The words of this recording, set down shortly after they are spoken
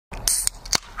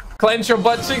clench your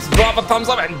butt cheeks, drop a thumbs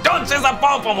up, and don't chase a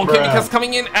pom-pom, okay? Because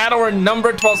coming in at our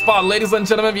number 12 spot, ladies and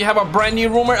gentlemen, we have a brand new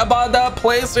rumor about the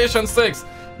PlayStation 6.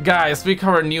 Guys, we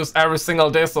cover news every single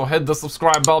day, so hit the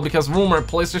subscribe bell because rumor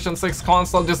PlayStation 6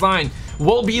 console design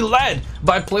will be led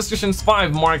by PlayStation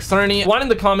 5 Mark Cerny. One in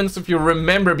the comments if you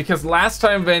remember, because last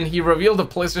time when he revealed the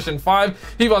PlayStation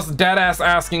 5, he was deadass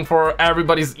asking for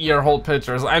everybody's ear hole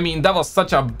pictures. I mean, that was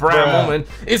such a brand moment.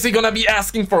 Is he gonna be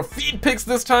asking for feed pics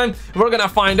this time? We're gonna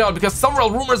find out, because several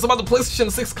rumors about the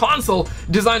PlayStation 6 console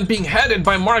design being headed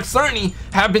by Mark Cerny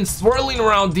have been swirling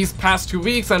around these past 2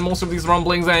 weeks, and most of these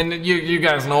rumblings, and you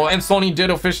guys know, and Sony did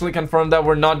officially confirm that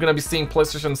we're not gonna be seeing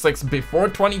PlayStation 6 before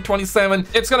 2027.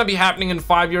 It's gonna be happening in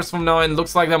 5 years from now, and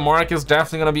looks like that Mark is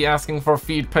definitely gonna be asking for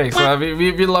feed pics.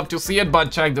 We'd love to see it,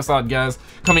 but check this out, guys.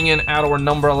 Coming in at our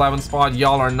number 11 spot,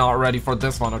 y'all are not ready for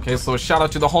this one, okay? So shout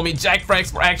out to the homie Jack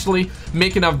Frax for actually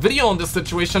making a video on this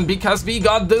situation, because we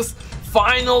got this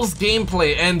finals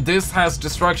gameplay, and this has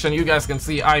destruction. You guys can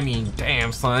see, I mean,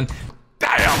 damn, son.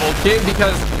 Damn, okay,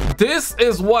 because this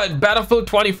is what Battlefield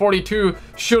 2042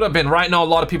 should have been. Right now, a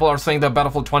lot of people are saying that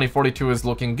Battlefield 2042 is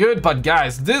looking good, but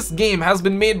guys, this game has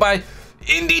been made by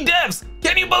indie devs.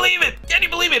 Can you believe it? Can you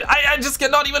believe it? I just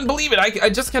cannot even believe it. I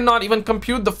just cannot even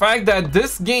compute the fact that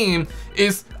this game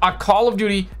is a Call of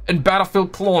Duty and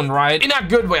Battlefield clone, right? In a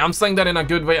good way. I'm saying that in a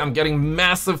good way. I'm getting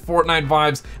massive Fortnite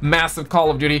vibes, massive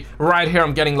Call of Duty. Right here,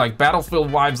 I'm getting like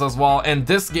Battlefield vibes as well. And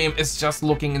this game is just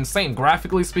looking insane.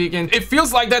 Graphically speaking, it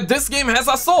feels like that this game has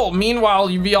a soul. Meanwhile,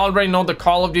 we already know the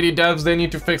Call of Duty devs, they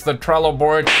need to fix the Trello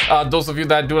board. Those of you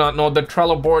that do not know, the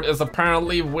Trello board is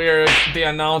apparently where they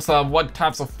announce what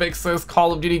types of fixes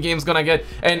Call of Duty games gonna get,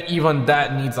 and even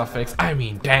that needs a fix. I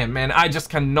mean, damn, man, I just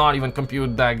cannot even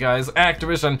compute that, guys.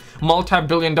 Activision,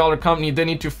 multi-billion-dollar company, they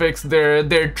need to fix their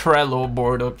Trello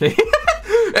board, okay?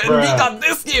 And we got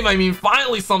this game. I mean,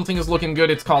 finally something is looking good.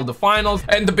 It's called the Finals,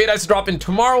 and the beta is dropping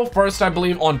tomorrow first, I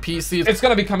believe, on PC. It's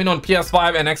gonna be coming on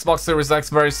PS5 and Xbox Series X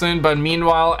very soon, but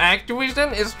meanwhile,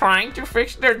 Activision is trying to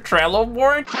fix their Trello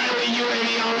board.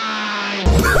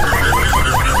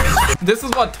 This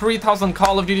is what 3,000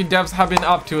 Call of Duty devs have been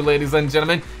up to, ladies and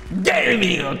gentlemen.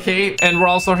 Gaming, okay? And we're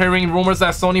also hearing rumors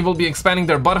that Sony will be expanding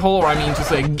their butthole, or I mean to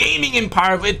say gaming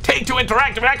empire with Take-Two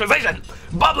Interactive acquisition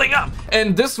bubbling up.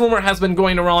 And this rumor has been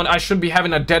going around. I should be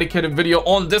having a dedicated video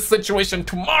on this situation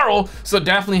tomorrow, so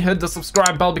definitely hit the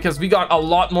subscribe bell, because we got a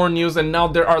lot more news, and now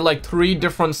there are like 3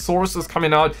 different sources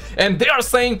coming out, and they are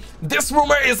saying this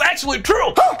rumor is actually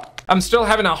true. I'm still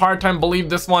having a hard time believe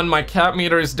this one. My cap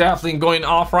meter is definitely going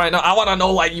off right now. I want to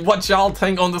know like what y'all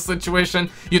think on the situation.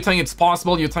 You think it's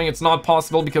possible? You think it's not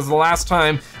possible? Because the last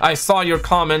time I saw your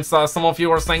comments, some of you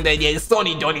were saying that, yeah,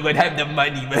 Sony don't even have the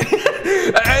money, man.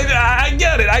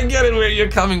 I get it where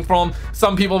you're coming from.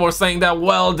 Some people were saying that,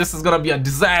 well, this is gonna be a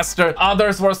disaster.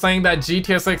 Others were saying that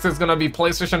GTA 6 is gonna be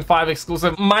PlayStation 5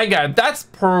 exclusive. My guy, that's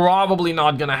probably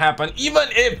not gonna happen. Even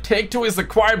if Take-Two is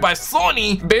acquired by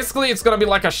Sony, basically it's gonna be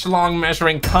like a schlong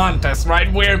measuring contest,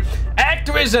 right? Where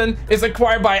Activision is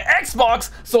acquired by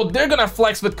Xbox, so they're gonna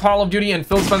flex with Call of Duty, and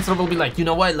Phil Spencer will be like, you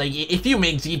know what, like if you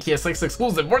make GTA 6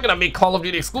 exclusive, we're gonna make Call of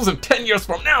Duty exclusive 10 years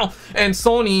from now. And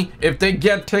Sony, if they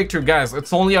get Take-Two, guys,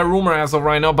 it's only a rumor as of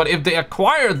right now, but if they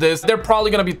acquire this, they're probably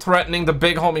gonna be threatening the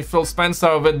big homie Phil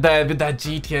Spencer with that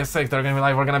GTA 6. They're gonna be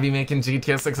like, we're gonna be making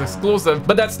GTA 6 exclusive,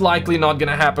 but that's likely not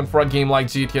gonna happen for a game like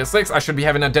GTA 6. I should be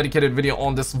having a dedicated video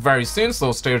on this very soon,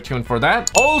 so stay tuned for that.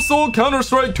 Also,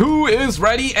 Counter-Strike 2 is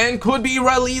ready and could be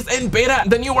released in beta.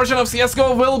 The new version of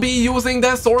CSGO will be using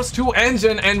the Source 2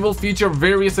 engine and will feature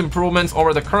various improvements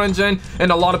over the current gen,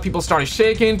 and a lot of people started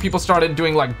shaking. People started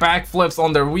doing like backflips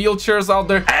on their wheelchairs out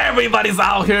there. Everybody's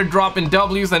out here dropping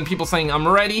W's, and people saying, I'm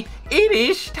ready. It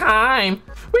is time.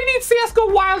 We need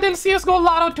CSGO Wild and CSGO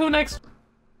Lotto 2 next.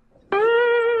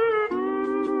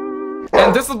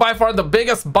 And this is by far the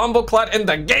biggest bumbleclut in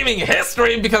the gaming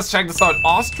history, because check this out.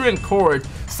 Austrian court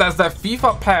says that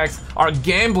FIFA packs are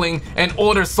gambling and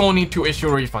orders Sony to issue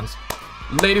refunds.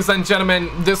 Ladies and gentlemen,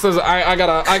 this is I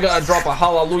gotta drop a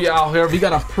hallelujah out here. We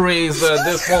gotta praise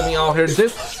this homie out here.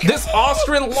 This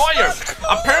Austrian lawyer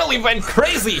apparently went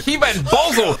crazy. He went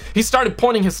bozo. He started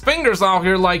pointing his fingers out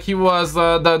here like he was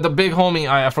the big homie.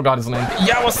 I forgot his name.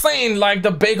 Yeah, I was saying like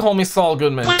the big homie Saul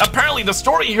Goodman. Apparently the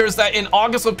story here is that in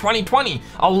August of 2020,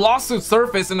 a lawsuit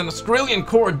surfaced in an Australian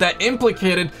court that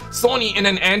implicated Sony in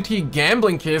an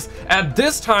anti-gambling case. At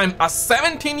this time, a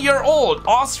 17-year-old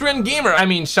Austrian gamer, I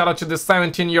mean, shout out to this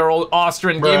 17-year-old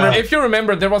Austrian gamer. If you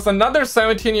remember, there was another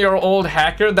 17-year-old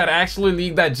hacker that actually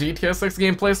leaked that GTA 6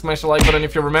 gameplay. Smash the like button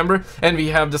if you remember. And we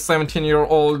have the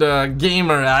 17-year-old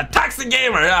gamer. toxic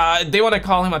gamer. They want to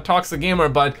call him a toxic gamer,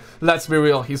 but let's be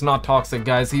real, he's not toxic,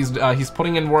 guys. He's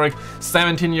putting in work.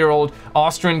 17-year-old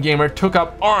Austrian gamer took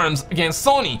up arms against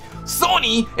Sony.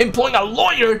 Sony employing a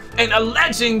lawyer and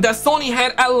alleging that Sony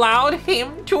had allowed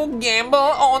him to gamble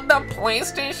on the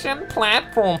PlayStation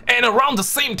platform. And around the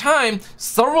same time,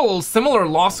 several similar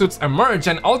lawsuits emerged,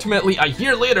 and ultimately a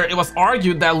year later it was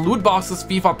argued that loot boxes,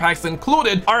 FIFA packs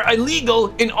included, are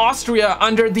illegal in Austria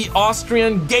under the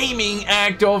Austrian Gaming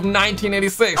Act of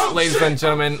 1986. Ladies and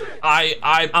gentlemen,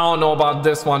 I don't know about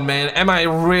this one, man. Am I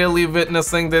really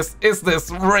witnessing this? Is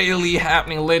this really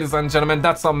happening, ladies and gentlemen?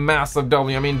 That's a massive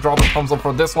W. I mean, drop a thumbs up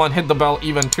for this one. Hit the bell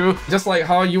even too. Just like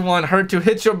how you want her to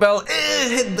hit your bell,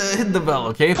 hit the bell,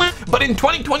 okay? But in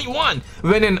 2021,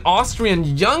 when an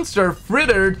Austrian youngster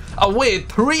frittered away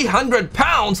 300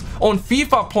 pounds on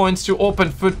FIFA points to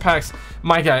open foot packs,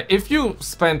 my guy, if you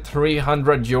spend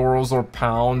 300 euros or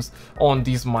pounds on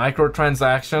these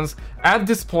microtransactions, at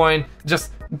this point,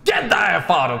 just get the F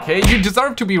out, okay? You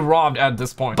deserve to be robbed at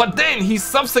this point. But then he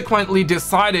subsequently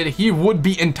decided he would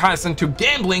be enticed into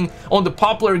gambling on the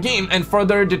popular game, and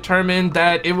further determined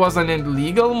that it was an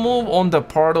illegal move on the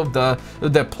part of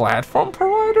the platform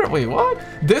provider. Wait, what?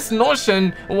 This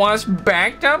notion was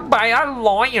backed up by a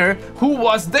lawyer who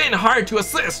was then hired to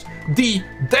assist the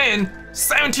then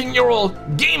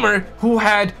 17-year-old gamer who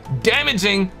had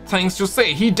damaging things to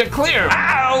say. He declared,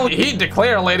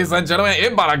 ladies and gentlemen,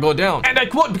 it better go down. And I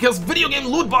quote, because video game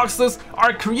loot boxes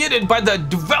are created by the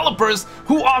developers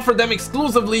who offer them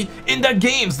exclusively in the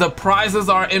games, the prizes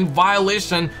are in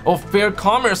violation of fair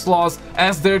commerce laws,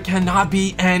 as there cannot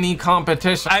be any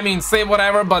competition. I mean, say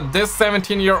whatever, but this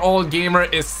 17-year-old gamer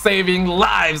is saving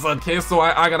lives, okay? So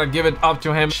I gotta give it up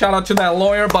to him. Shout out to that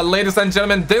lawyer. But ladies and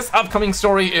gentlemen, this upcoming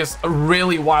story is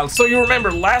really wild. So you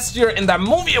remember last year in the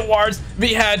movie awards,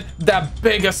 we had that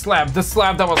biggest slap, the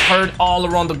slap that was heard all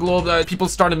around the globe. People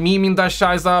started memeing that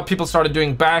shiza, people started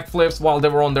doing backflips while they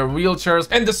were on their wheelchairs,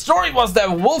 and the story was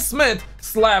that Will Smith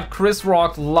slapped Chris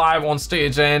Rock live on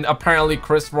stage, and apparently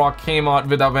Chris Rock came out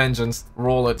with a vengeance.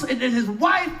 Roll it. And his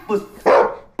wife was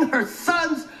her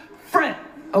son's friend,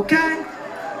 okay?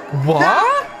 What? Now,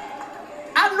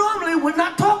 I normally would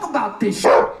not talk about this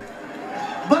shit,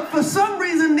 but for some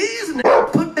reason these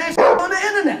niggas put that shit on the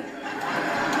internet.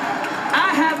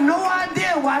 I have no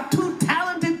idea why two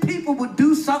talented people would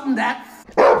do something that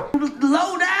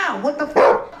low down. What the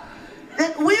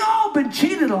f? We all been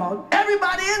cheated on.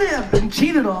 Everybody in here has been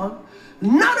cheated on.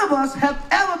 None of us have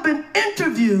ever been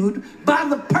interviewed by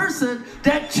the person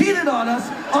that cheated on us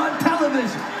on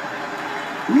television.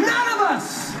 None of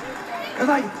us. It's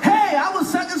like, hey, I was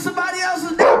sucking somebody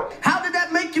else's dick. How did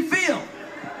that make you feel?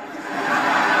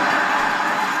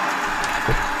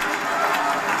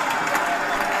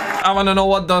 I want to know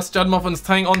what the Stud Muffin's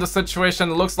think on the situation.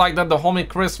 It looks like that the homie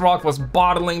Chris Rock was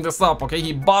bottling this up, okay?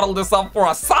 He bottled this up for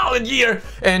a solid year,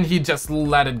 and he just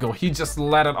let it go. He just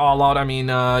let it all out. I mean,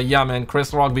 yeah, man,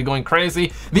 Chris Rock be going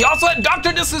crazy. We also had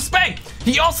DrDisrespect.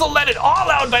 He also let it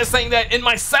all out by saying that in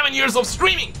my 7 years of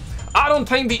streaming, I don't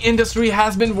think the industry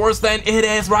has been worse than it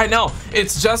is right now.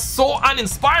 It's just so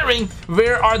uninspiring.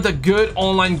 Where are the good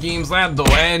online games at though?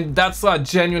 And that's a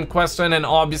genuine question, and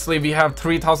obviously we have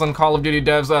 3,000 Call of Duty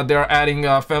devs. They're adding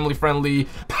family-friendly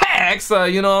packs,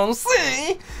 you know what I'm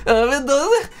saying? With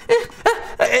those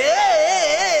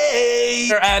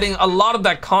they're adding a lot of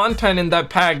that content in that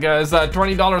pack, guys.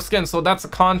 $20 skin, so that's the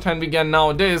content we get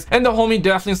nowadays. And the homie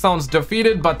definitely sounds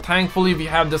defeated, but thankfully we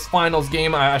have this finals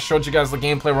game. I showed you guys the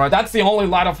gameplay, right? That's the only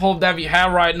light of hope that we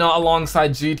have right now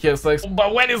alongside GTA 6.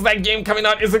 But when is that game coming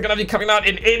out? Is it gonna be coming out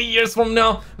in 80 years from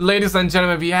now? Ladies and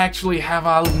gentlemen, we actually have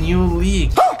a new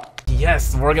league.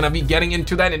 Yes, we're gonna be getting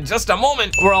into that in just a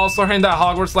moment. We're also hearing that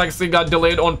Hogwarts Legacy got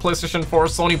delayed on PlayStation 4,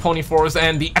 Sony Pony 4s,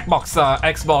 and the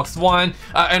Xbox One.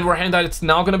 And we're hearing that it's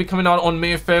now gonna be coming out on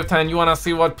May 5th. And you wanna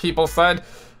see what people said?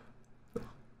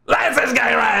 Let's just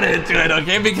get right into it,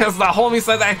 okay? Because the homie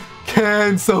said that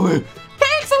cancel it.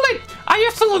 Cancel it! I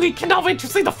absolutely cannot wait to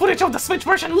see the footage of the Switch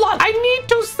version. Lol, I need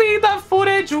to see the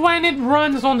footage when it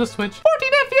runs on the Switch.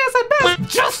 14 FPS at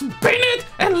best. Just bin it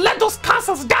and let those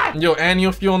consoles die. Yo, any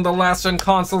of you on the last gen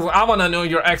consoles, I want to know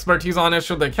your expertise on it.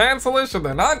 Should they cancel it? Should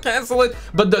they not cancel it?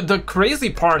 But the crazy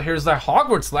part here is that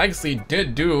Hogwarts Legacy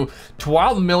did do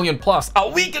 12 million plus a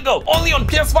week ago, only on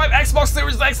PS5, Xbox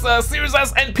Series X, Series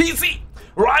S, and PC.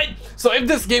 Right? So if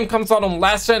this game comes out on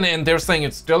last gen and they're saying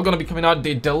it's still gonna be coming out,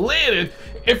 they delayed it.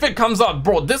 If it comes out,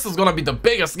 bro, this is gonna be the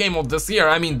biggest game of this year.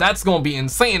 I mean, that's gonna be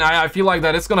insane. I feel like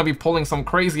that it's gonna be pulling some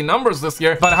crazy numbers this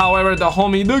year. But however, the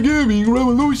homie, the gaming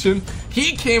revolution,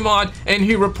 he came out and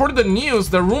he reported the news,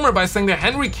 the rumor, by saying that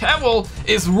Henry Cavill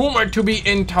is rumored to be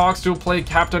in talks to play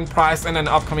Captain Price in an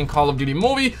upcoming Call of Duty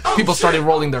movie. People started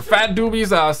rolling their fat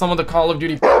doobies. Some of the Call of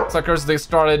Duty suckers, they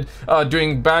started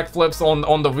doing backflips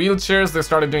on the wheelchairs. They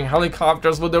started doing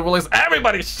helicopters with their release.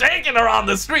 Everybody's shaking around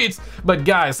the streets. But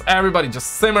guys, everybody just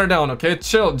simmer down, okay?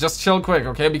 Chill, just chill quick,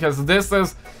 okay? Because this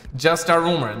is just a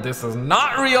rumor. This is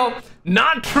not real,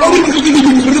 not true.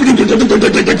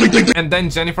 And then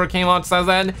Jennifer came out, says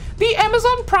that the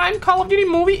Amazon Prime Call of Duty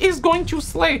movie is going to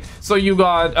slay. So you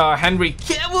got Henry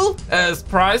Cavill as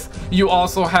Price. You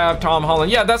also have Tom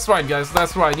Holland. Yeah, that's right, guys,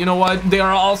 that's right. You know what, they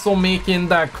are also making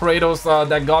that Kratos,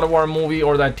 that God of War movie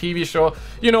or that TV show.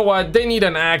 You know what, they need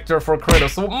an actor for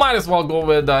Kratos, so might as well go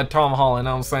with Tom Holland,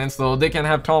 I'm saying. So they can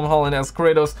have Tom Holland as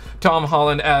Kratos, Tom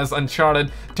Holland as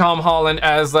Uncharted, Tom Holland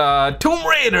as Tomb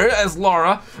Raider, as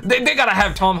Laura. They gotta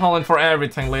have Tom Holland for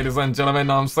everything, ladies and gentlemen,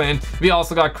 know what I'm saying. We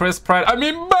also got Chris Pratt, I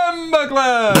mean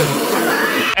Bumbleclad,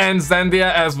 and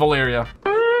Zendaya as Valeria.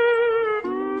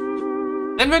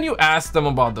 And when you ask them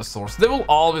about the source, they will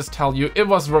always tell you it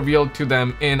was revealed to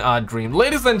them in a dream.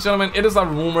 Ladies and gentlemen, it is a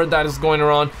rumor that is going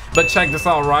around, but check this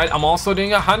out, right? I'm also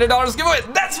doing a $100 giveaway.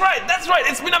 That's right, that's right.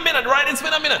 It's been a minute, right? It's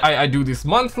been a minute. I do this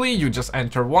monthly. You just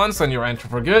enter once and you're entered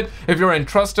for good. If you're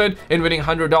interested in winning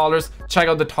 $100, check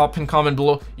out the top pin comment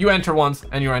below. You enter once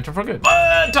and you're entered for good.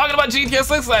 But talking about GTA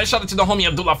 6, shout out to the homie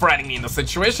Abdullah for adding me in the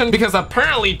situation, because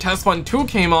apparently Test One 2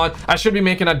 came out. I should be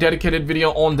making a dedicated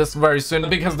video on this very soon,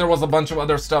 because there was a bunch of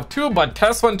other stuff too, but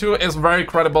Test One 2 is very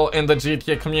credible in the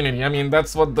GTA community. I mean,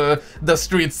 that's what the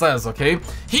street says, okay?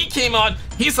 He came out,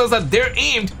 he says that they're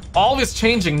aimed, always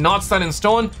changing, not set in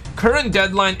stone. Current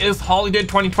deadline is holiday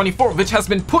 2024, which has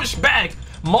been pushed back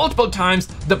multiple times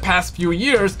the past few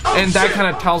years, and that kind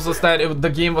of tells us that the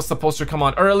game was supposed to come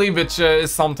out early, which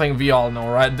is something we all know,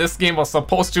 right? This game was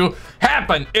supposed to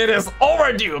happen. It is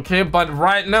overdue, okay? But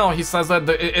right now he says that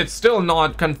it's still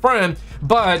not confirmed,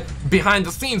 but behind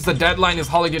the scenes the deadline is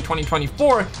holiday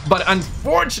 2024, but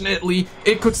unfortunately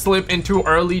it could slip into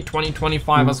early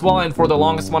 2025 as well. And for the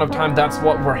longest amount of time, that's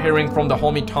what we're hearing from the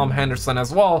homie Tom Henderson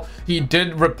as well. He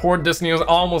did report this news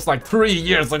almost like 3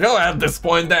 years ago at this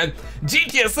point, that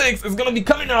GTA 6 is gonna be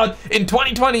coming out in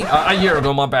 2020, a year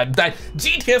ago, my bad, that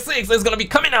GTA 6 is gonna be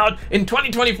coming out in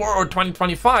 2024 or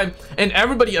 2025, and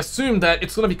everybody assumed that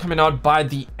it's gonna be coming out by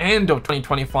the end of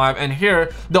 2025, and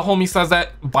here the homie says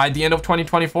that by the end of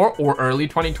 2024 or early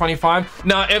 2025.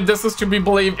 Now, if this is to be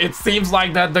believed, it seems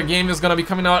like that the game is gonna be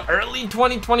coming out early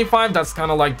 2025. That's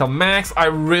kind of like the max. I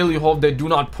really hope they do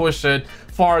not push it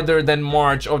farther than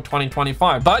March of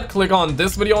 2025. But click on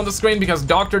this video on the screen, because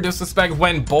DrDisrespect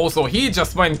went bozo. He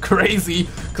just went crazy.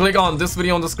 Click on this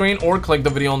video on the screen or click the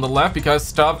video on the left, because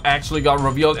stuff actually got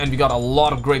revealed and we got a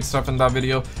lot of great stuff in that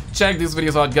video. Check these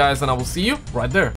videos out, guys, and I will see you right there.